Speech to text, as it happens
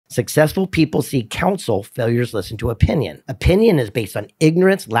Successful people seek counsel, failures listen to opinion. Opinion is based on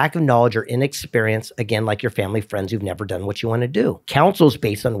ignorance, lack of knowledge, or inexperience, again, like your family, friends who've never done what you want to do. Counsel is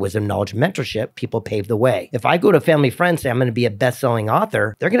based on wisdom, knowledge, mentorship. People pave the way. If I go to family friends and say I'm going to be a best-selling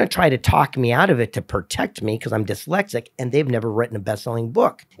author, they're going to try to talk me out of it to protect me because I'm dyslexic and they've never written a best-selling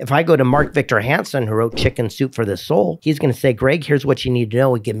book. If I go to Mark Victor Hansen, who wrote Chicken Soup for the Soul, he's going to say, Greg, here's what you need to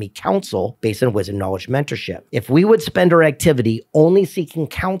know and give me counsel based on wisdom, knowledge, mentorship. If we would spend our activity only seeking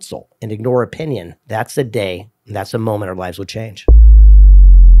counsel and ignore opinion, that's a day, and that's a moment our lives will change.